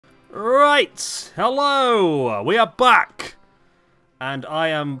Right, hello, we are back. And I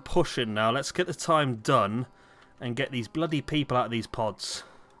am pushing now. Let's get the time done and get these bloody people out of these pods.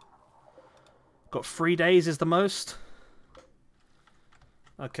 Got 3 days is the most.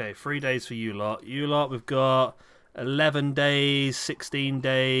 Okay, 3 days for you lot. You lot, we've got 11 days, 16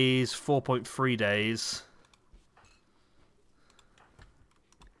 days, 4.3 days.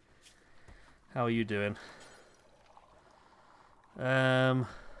 How are you doing?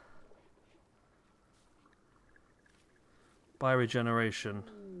 Bioregeneration.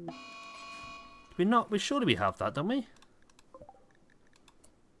 We surely we have that, don't we?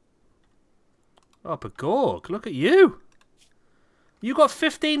 Oh, Pagorg, look at you! You got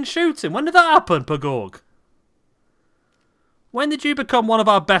 15 shooting. When did that happen, Pagorg? When did you become one of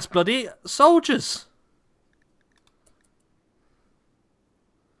our best bloody soldiers?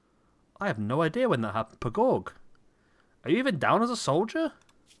 I have no idea when that happened. Pagorg, are you even down as a soldier?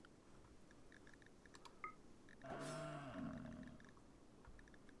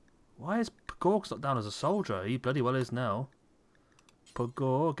 Why is Pagorg's not down as a soldier? He bloody well is now.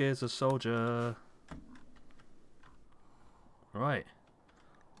 Pagorg is a soldier. Right.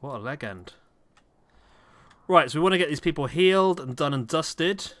 What a legend. Right, so we want to get these people healed and done and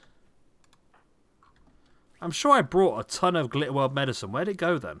dusted. I'm sure I brought a ton of Glitter World medicine. Where'd it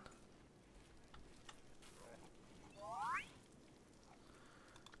go then?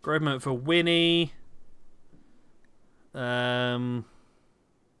 Growth moment for Winnie.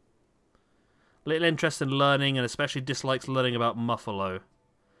 Little interest in learning and especially dislikes learning about Muffalo.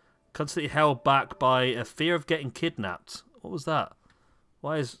 Constantly held back by a fear of getting kidnapped. What was that?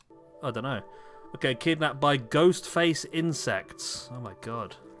 Why is... I don't know. Okay, kidnapped by ghost face insects. Oh my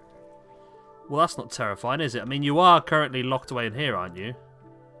god. Well, that's not terrifying, is it? I mean, you are currently locked away in here, aren't you?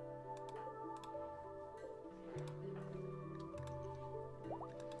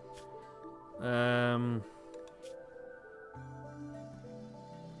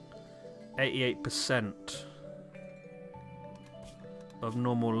 88% of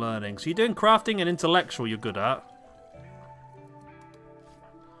normal learning. So you're doing crafting and intellectual you're good at.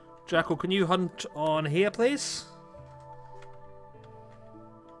 Jackal, can you hunt on here, please?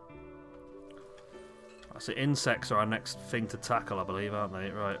 So insects are our next thing to tackle, I believe, aren't they?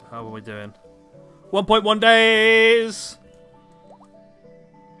 Right, how are we doing? 1.1 days!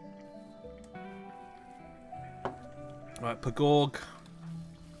 Right, Pagorg.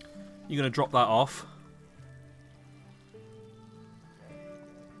 You're going to drop that off.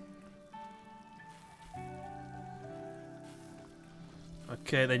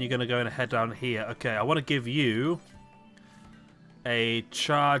 Okay, then you're going to go and head down here. Okay, I want to give you a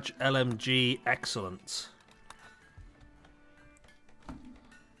charge LMG excellence.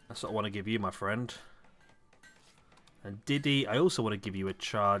 That's what I want to give you, my friend. And Diddy, I also want to give you a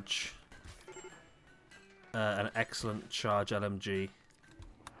charge, an excellent charge LMG.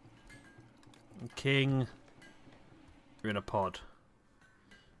 And King, you're in a pod.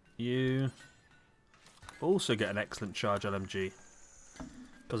 You also get an excellent charge LMG.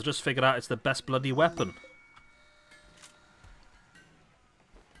 Because I just figured out it's the best bloody weapon.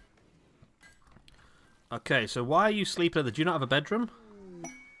 Okay, so why are you sleeping at the... Do you not have a bedroom?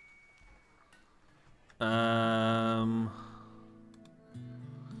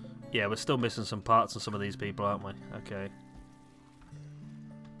 Yeah, we're still missing some parts of some of these people, aren't we? Okay.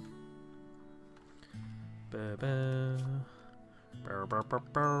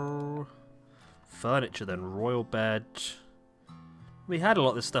 Furniture then. Royal bed. We had a lot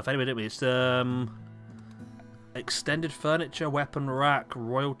of this stuff anyway, didn't we? It's extended furniture, weapon rack,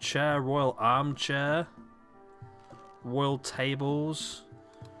 royal chair, royal armchair, royal tables,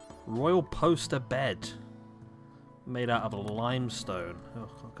 royal poster bed made out of limestone. Oh,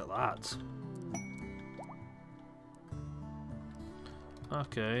 look at that.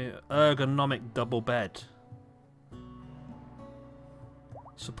 Okay, ergonomic double bed.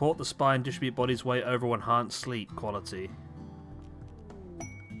 Support the spine, distribute body's weight over enhanced sleep quality.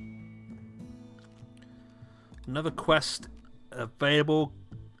 Another quest available.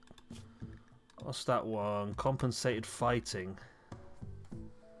 What's that one? Compensated fighting.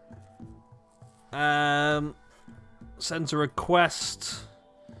 Sends a request.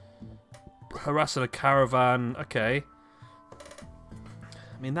 Harassing a caravan. Okay.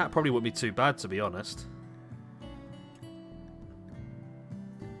 I mean, that probably wouldn't be too bad, to be honest.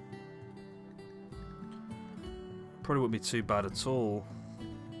 Probably wouldn't be too bad at all.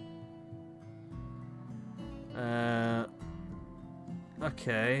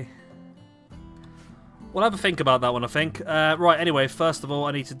 Okay. We'll have a think about that one, I think. Right, anyway, first of all,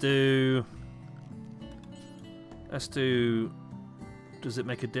 I need to do... Let's do Does it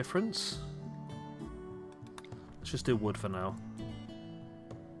make a difference? Let's just do wood for now.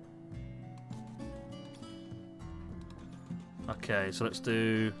 Okay, so let's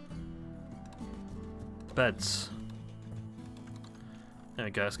do beds. There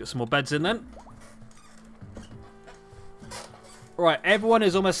we go, let's get some more beds in then. Right, everyone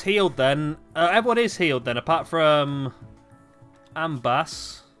is almost healed then. Everyone is healed then, apart from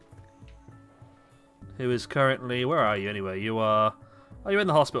Ambas, who is currently... Where are you anyway? You are... Oh, you're in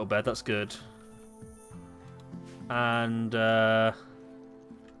the hospital bed, that's good. And I'm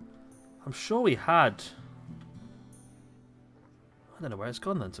sure we had... I don't know where it's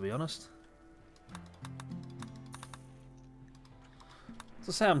gone then, to be honest. As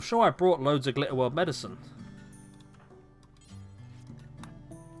I say, I'm sure I brought loads of Glitter World medicine.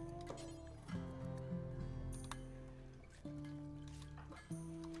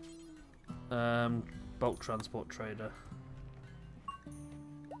 Bulk transport trader.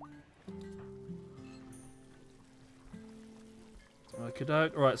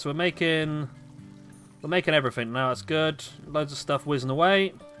 Okey-doke. Right, so we're making everything now. That's good. Loads of stuff whizzing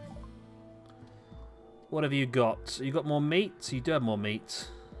away. What have you got? You got more meat? You do have more meat.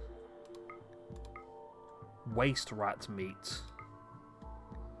 Waste rat meat.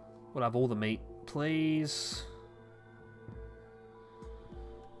 We'll have all the meat, please.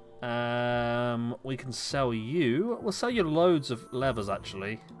 We can sell you. We'll sell you loads of levers,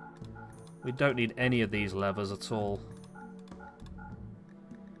 actually. We don't need any of these levers at all.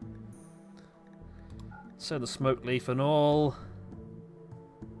 So the smoke leaf and all.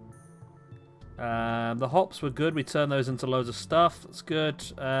 The hops were good. We turned those into loads of stuff. That's good.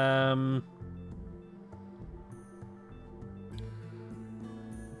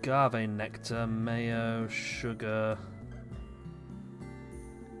 Agave nectar, mayo, sugar,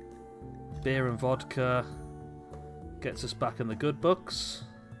 beer and vodka. Gets us back in the good books.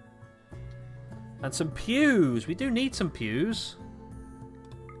 And some pews. We do need some pews.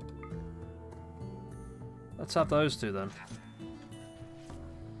 Let's have those two then.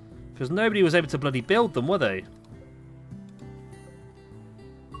 Because nobody was able to bloody build them, were they?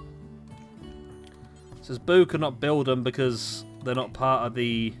 It says Boo could not build them because they're not part of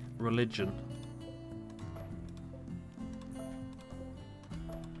the religion.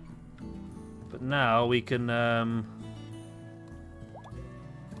 But now we can...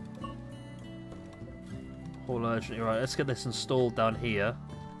 All urgently. Right, let's get this installed down here.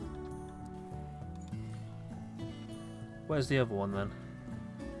 Where's the other one then?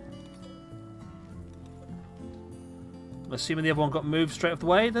 I'm assuming the other one got moved straight off the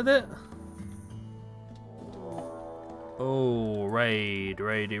way, did it? Oh, raid.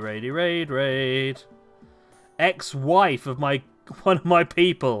 Ex-wife of one of my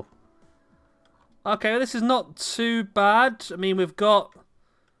people. Okay, well, this is not too bad. I mean, we've got a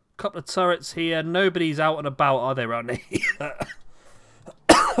couple of turrets here. Nobody's out and about, are they, around here?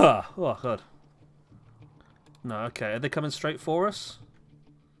 Oh, God. No, okay. Are they coming straight for us?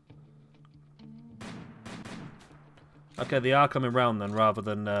 Okay, they are coming round then, rather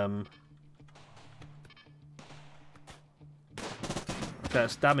than... Okay,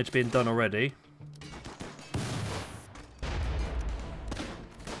 that's damage being done already.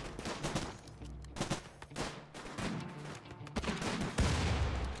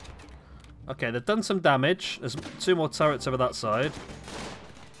 Okay, they've done some damage. There's two more turrets over that side.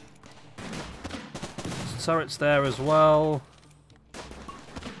 There's turrets there as well.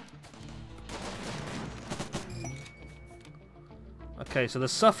 Okay, so they're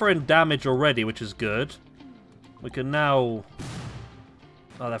suffering damage already, which is good. We can now...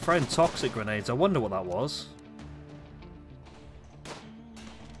 Oh, they're throwing toxic grenades. I wonder what that was.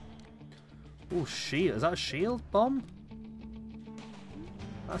 Oh, shield. Is that a shield bomb?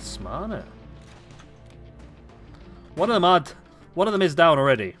 That's smart, isn't it? One of them is down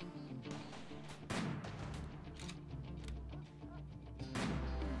already.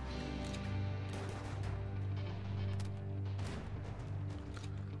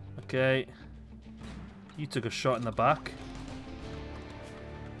 Okay. You took a shot in the back.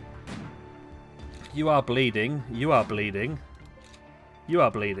 You are bleeding. You are bleeding. You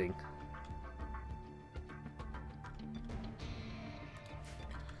are bleeding.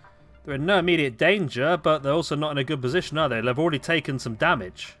 They're in no immediate danger, but they're also not in a good position, are they? They've already taken some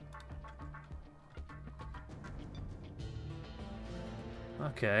damage.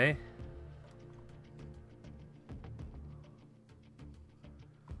 Okay.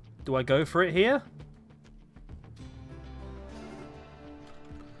 Do I go for it here?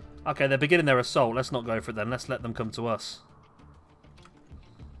 Okay, they're beginning their assault. Let's not go for it then. Let's let them come to us.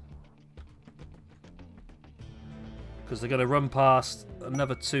 Because Because they're going to run past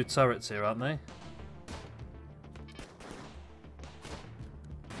another 2 turrets here, aren't they?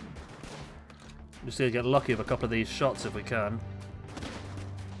 Just need to get lucky with a couple of these shots if we can.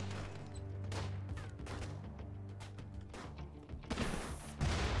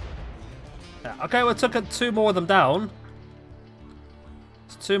 Yeah, okay, we took 2 more of them down.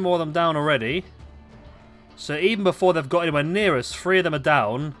 It's 2 more of them down already. So even before they've got anywhere near us, 3 of them are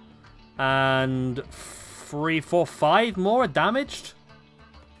down. And 3, 4, 5 more are damaged.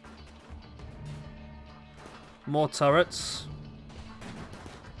 More turrets.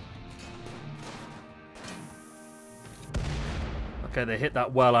 Okay, they hit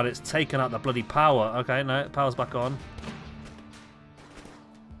that well and it's taken out the bloody power. Okay, no, power's back on.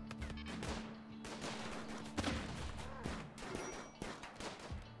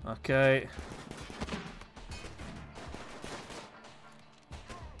 Okay.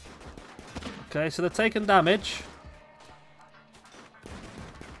 Okay, so they're taking damage.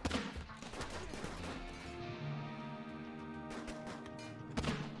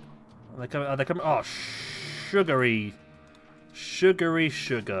 Are they coming? Oh, sugary. Sugary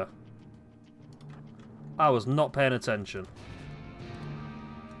sugar. I was not paying attention.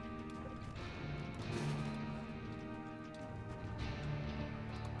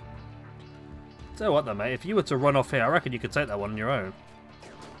 Tell you what though, mate, if you were to run off here, I reckon you could take that one on your own.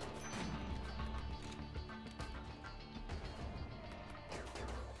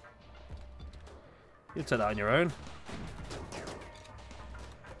 You take that on your own.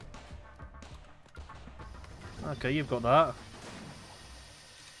 Okay, you've got that.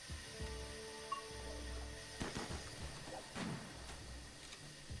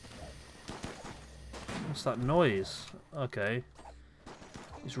 What's that noise? Okay.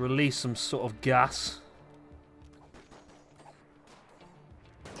 He's released some sort of gas.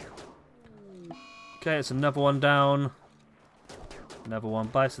 Okay, it's another one down. Another one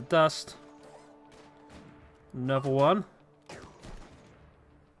bites the dust. Another one.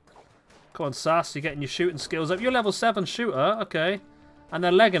 Come on, Sass, you're getting your shooting skills up. You're level 7 shooter, okay. And they're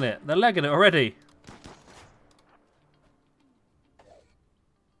legging it. They're legging it already.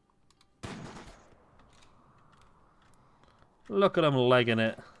 Look at them legging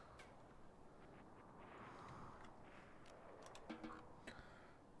it.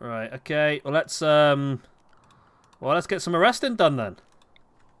 Right, okay. Well, let's get some arresting done then.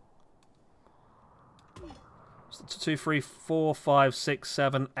 2, 3, 4, 5, 6,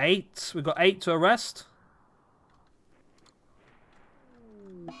 7, 8. We've got 8 to arrest.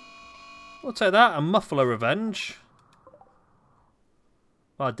 We'll take that. A muffler revenge.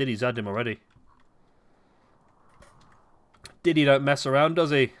 Oh, Diddy's had him already. Diddy don't mess around,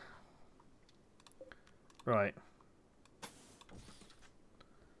 does he? Right.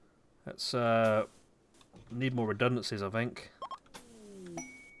 Let's need more redundancies, I think.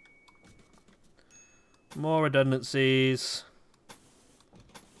 More redundancies.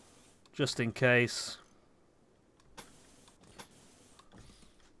 Just in case.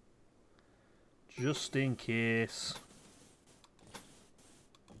 Just in case.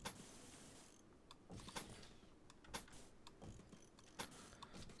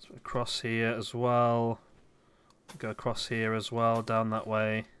 So across here as well. Go across here as well, down that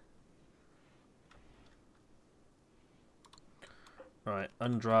way. Right,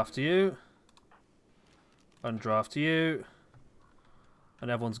 undraft you. Undraft you. And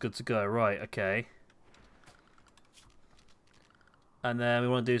everyone's good to go. Right, okay. And then we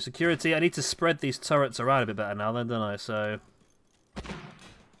want to do security. I need to spread these turrets around a bit better now then, don't I? So...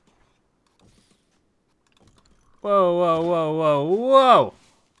 Whoa, whoa, whoa, whoa, whoa!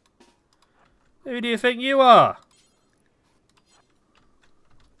 Who do you think you are?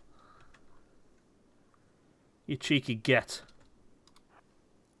 You cheeky get.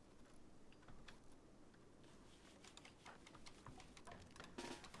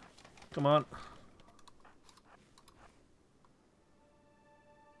 Come on.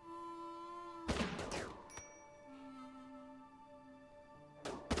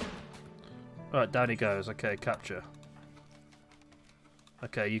 Right, down he goes. Okay, capture.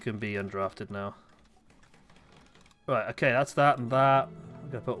 Okay, you can be undrafted now. Right, okay, that's that and that. I'm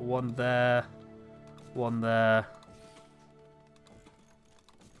going to put one there. One there.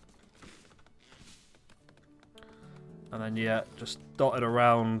 And then, yeah, just dot it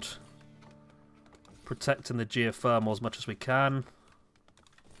around. Protecting the geothermal as much as we can.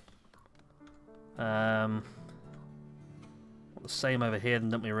 The same over here,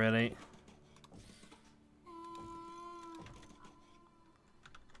 don't we, really?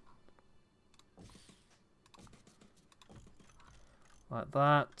 Like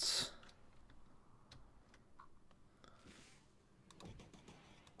that.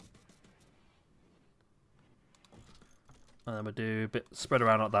 And then we'll do a bit spread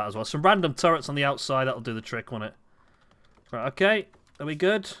around like that as well. Some random turrets on the outside, that'll do the trick, won't it? Right, okay. Are we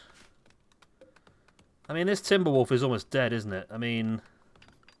good? I mean, this Timberwolf is almost dead, isn't it? I mean...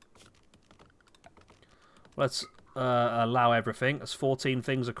 Let's allow everything. There's 14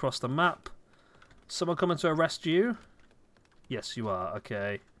 things across the map. Someone coming to arrest you? Yes, you are.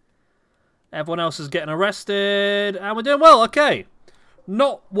 Okay. Everyone else is getting arrested. And we're doing well. Okay.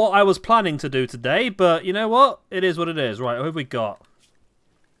 Not what I was planning to do today, but you know what? It is what it is. Right, who have we got?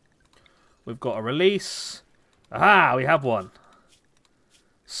 We've got a release. Aha, we have one.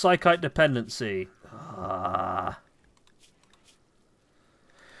 Psychite dependency. Ah.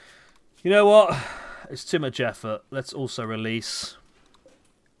 You know what? It's too much effort. Let's also release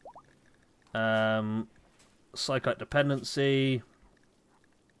Psychite dependency.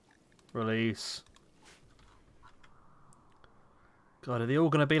 Release. God, are they all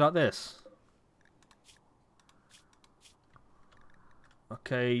going to be like this?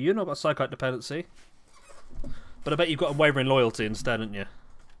 Okay, you've not got Psychite dependency. But I bet you've got Unwavering Loyalty instead, haven't you?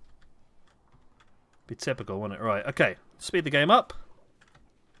 Be typical, wouldn't it? Right, okay. Speed the game up.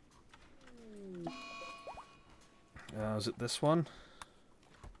 Is it this one?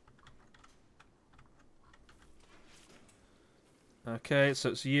 Okay, so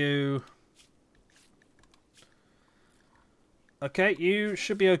it's you. Okay, you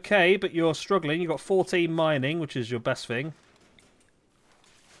should be okay, but you're struggling. You've got 14 mining, which is your best thing.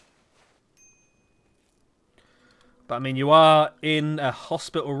 But I mean, you are in a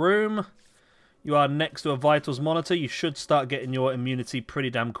hospital room. You are next to a vitals monitor. You should start getting your immunity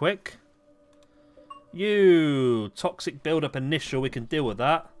pretty damn quick. You! Toxic build-up initial, we can deal with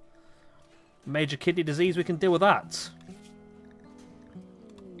that. Major kidney disease, we can deal with that.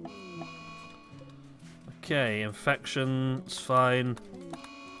 Okay, infection, it's fine.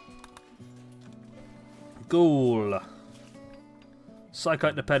 Ghoul.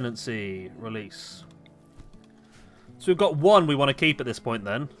 Psychite dependency, release. So we've got one we want to keep at this point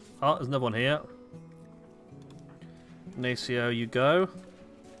then. Oh, there's another one here. Ignacio, you go.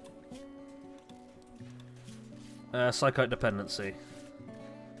 Psychite dependency.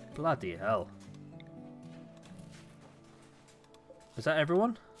 Bloody hell. Is that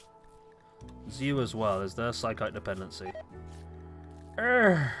everyone? It's you as well. Is there Psychite dependency?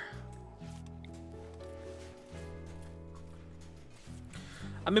 Urgh.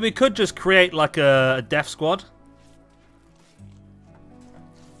 I mean, we could just create like a death squad.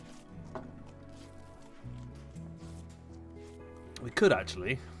 We could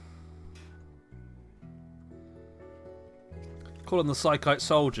actually. Call them the Psychite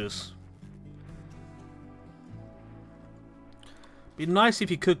soldiers. Be nice if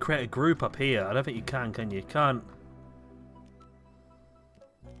you could create a group up here. I don't think you can you? You can't.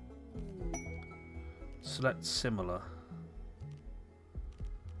 Select similar.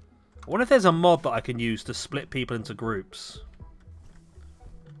 I wonder if there's a mod that I can use to split people into groups.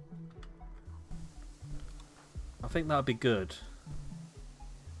 I think that would be good.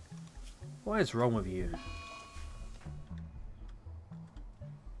 What is wrong with you?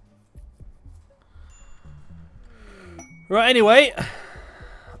 Right, anyway.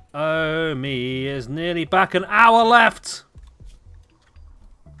 Oh, me is nearly back. An hour left.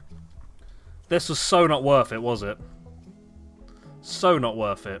 This was so not worth it, was it? So not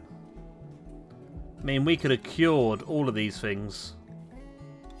worth it. I mean, we could have cured all of these things.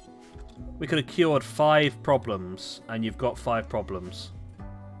 We could have cured 5 problems, and you've got 5 problems.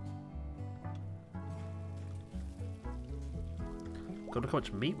 God, look how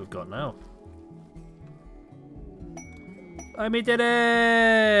much meat we've got now. Omi did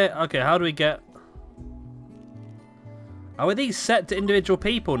it! Okay, how do we get... Oh, are these set to individual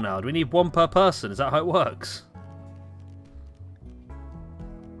people now? Do we need 1 per person? Is that how it works?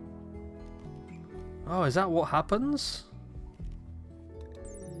 Oh, is that what happens?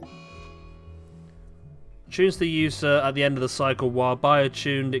 Tunes the user at the end of the cycle. While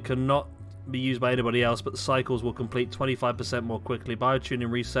biotuned, it cannot be used by anybody else, but the cycles will complete 25% more quickly. Biotuning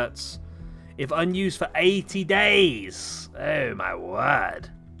resets if unused for 80 days. Oh my word.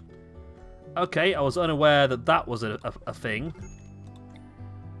 Okay, I was unaware that that was a thing.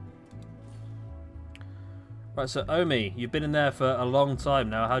 Right, so Omi, you've been in there for a long time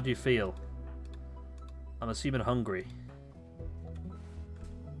now. How do you feel? I'm assuming hungry.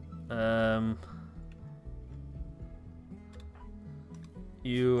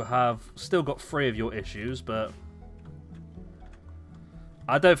 You have still got 3 of your issues, but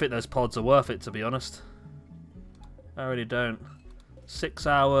I don't think those pods are worth it, to be honest. I really don't. 6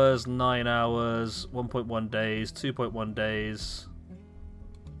 hours, 9 hours, 1.1 days, 2.1 days.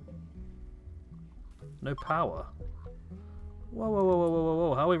 No power. Whoa, whoa, whoa, whoa, whoa,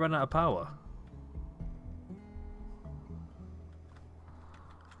 whoa. How are we running out of power?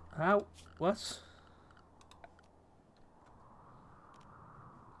 How? What?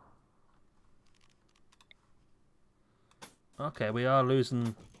 Okay, we are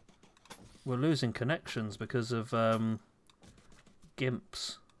losing... We're losing connections because of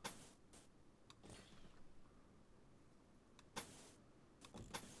gimps.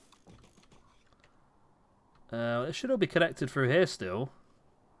 It should all be connected through here still.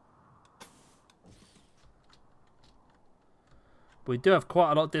 We do have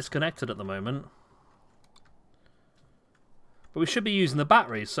quite a lot disconnected at the moment. But we should be using the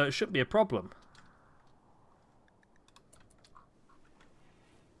batteries, so it shouldn't be a problem.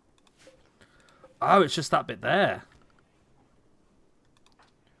 Oh, it's just that bit there.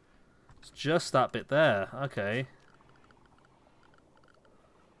 It's just that bit there. Okay.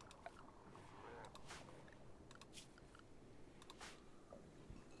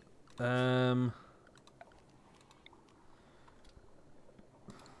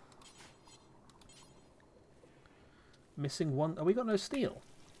 Missing one. Oh, we got no steel.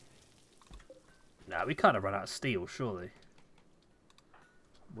 Nah, we kind of run out of steel, surely.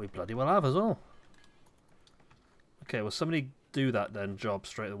 We bloody well have as well. Okay, well, somebody do that then job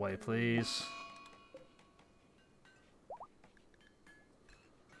straight away, please.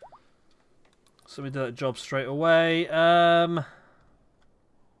 Somebody do that job straight away.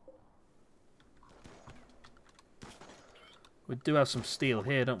 We do have some steel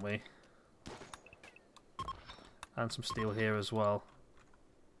here, don't we? And some steel here as well.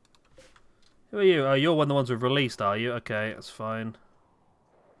 Who are you? Oh, you're one of the ones we've released, are you? Okay, that's fine.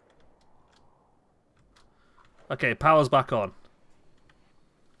 Okay, power's back on.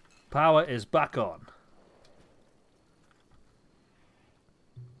 Power is back on.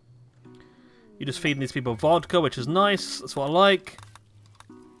 You're just feeding these people vodka, which is nice. That's what I like.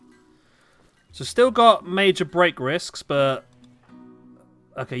 So still got major break risks, but...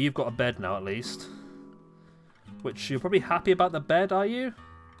 Okay, you've got a bed now at least. Which you're probably happy about the bed, are you?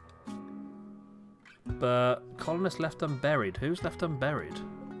 But colonists left unburied. Who's left unburied?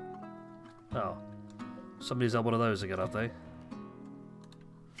 Oh. Somebody's had one of those again, have they?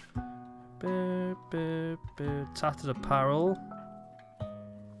 Tattered apparel.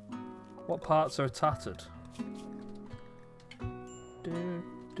 What parts are tattered?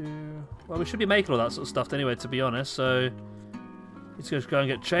 Well, we should be making all that sort of stuff anyway, to be honest, so... It's just go and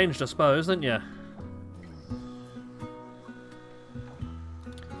get changed, I suppose, don't you?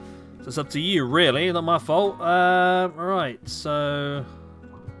 So it's up to you, really, not my fault. Right, so...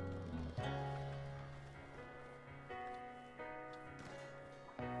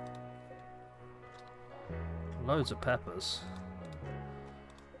 Loads of peppers.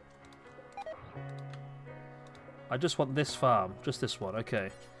 I just want this farm. Just this one, okay.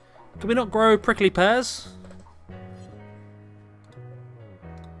 Can we not grow prickly pears?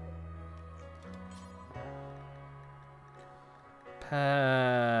 Pear.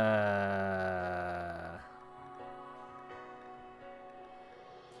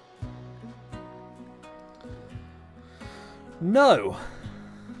 No!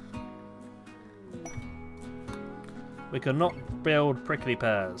 We cannot build prickly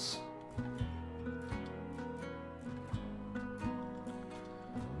pears.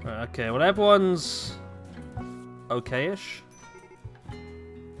 Right, okay, well everyone's okay-ish.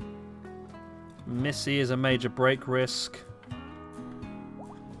 Missy is a major break risk.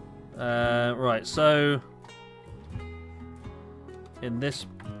 Right, so in this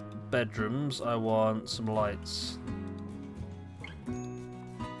bedrooms I want some lights.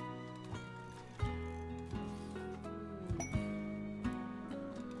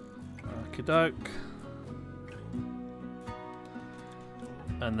 Doke.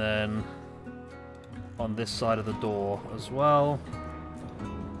 And then on this side of the door as well.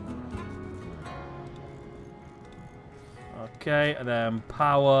 Okay, and then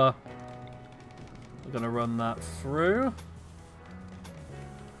power. We're going to run that through.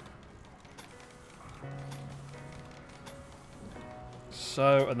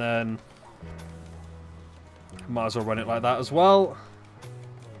 So, and then might as well run it like that as well.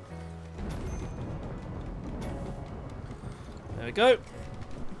 There we go.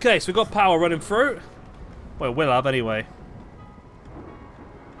 Okay, so we've got power running through. Well, we'll have anyway.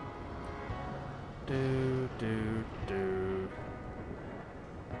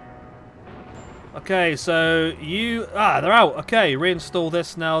 Okay, so you... Ah, they're out. Okay, reinstall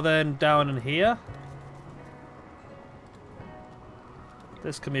this now then down in here.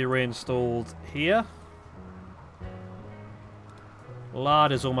 This can be reinstalled here.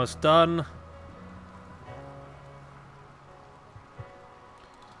 Lard is almost done.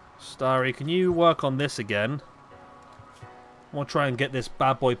 Diary, can you work on this again? I want to try and get this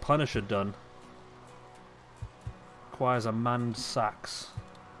bad boy Punisher done. Requires a manned sax.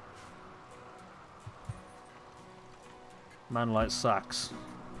 Man light sax.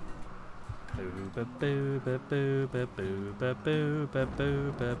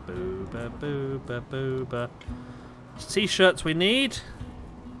 T-shirts we need.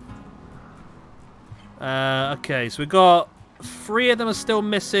 Okay, so we got 3 of them are still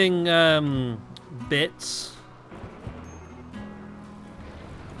missing bits.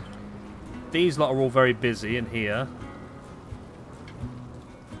 These lot are all very busy in here.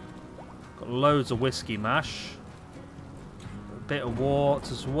 Got loads of whiskey mash. A bit of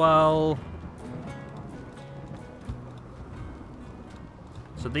wort as well.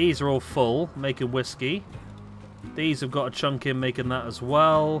 So these are all full, making whiskey. These have got a chunk in making that as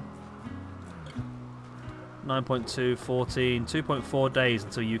well. 9.2, 14, 2.4 days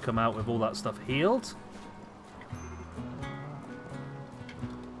until you come out with all that stuff healed.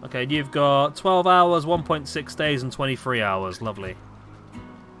 Okay, and you've got 12 hours, 1.6 days, and 23 hours. Lovely.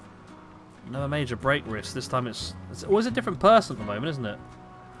 Another major break risk. This time it's always a different person at the moment, isn't it?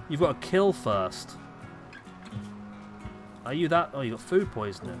 You've got to kill first. Are you that? Oh, you got food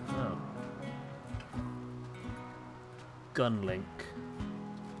poisoning. Oh. Gun link.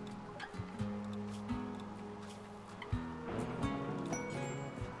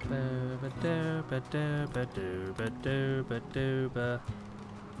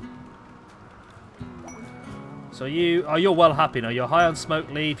 So you're well happy now. You're high on smoke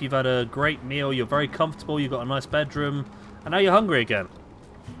leaf. You've had a great meal. You're very comfortable. You've got a nice bedroom, and now you're hungry again.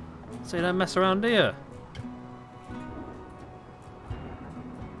 So you don't mess around, do you?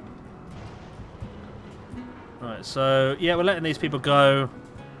 Right. So yeah, we're letting these people go.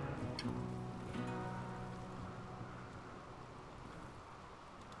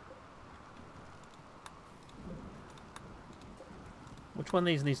 Which one of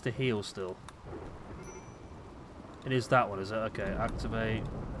these needs to heal still? It is that one, is it? Okay, activate.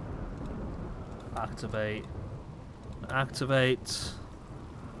 Activate. Activate.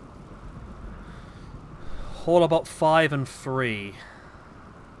 All about 5 and 3.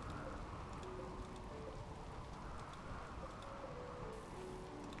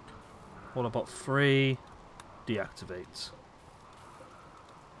 All about 3. Deactivate.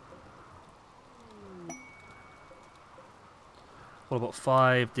 All about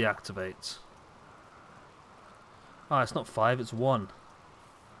 5. Deactivate. Ah, it's not 5, it's 1.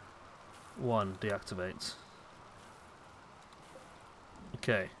 1, deactivate.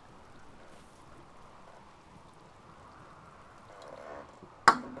 Okay.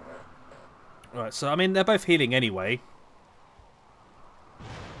 Alright, so I mean, they're both healing anyway.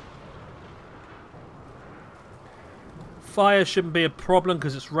 Fire shouldn't be a problem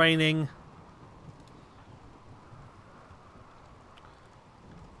because it's raining.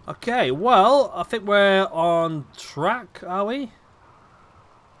 Okay, well, I think we're on track, are we?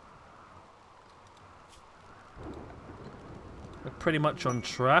 We're pretty much on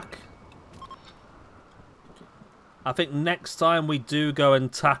track. I think next time we do go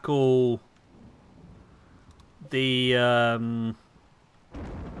and tackle the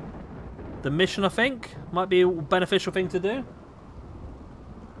mission, I think, might be a beneficial thing to do.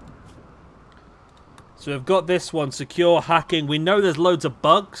 So we've got this one, secure hacking. We know there's loads of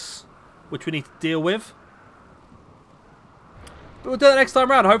bugs, which we need to deal with. But we'll do that next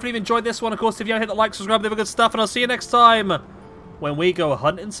time around. Hopefully you've enjoyed this one. Of course, if you haven't hit the like, subscribe, leave a good stuff, and I'll see you next time when we go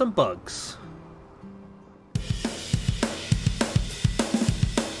hunting some bugs.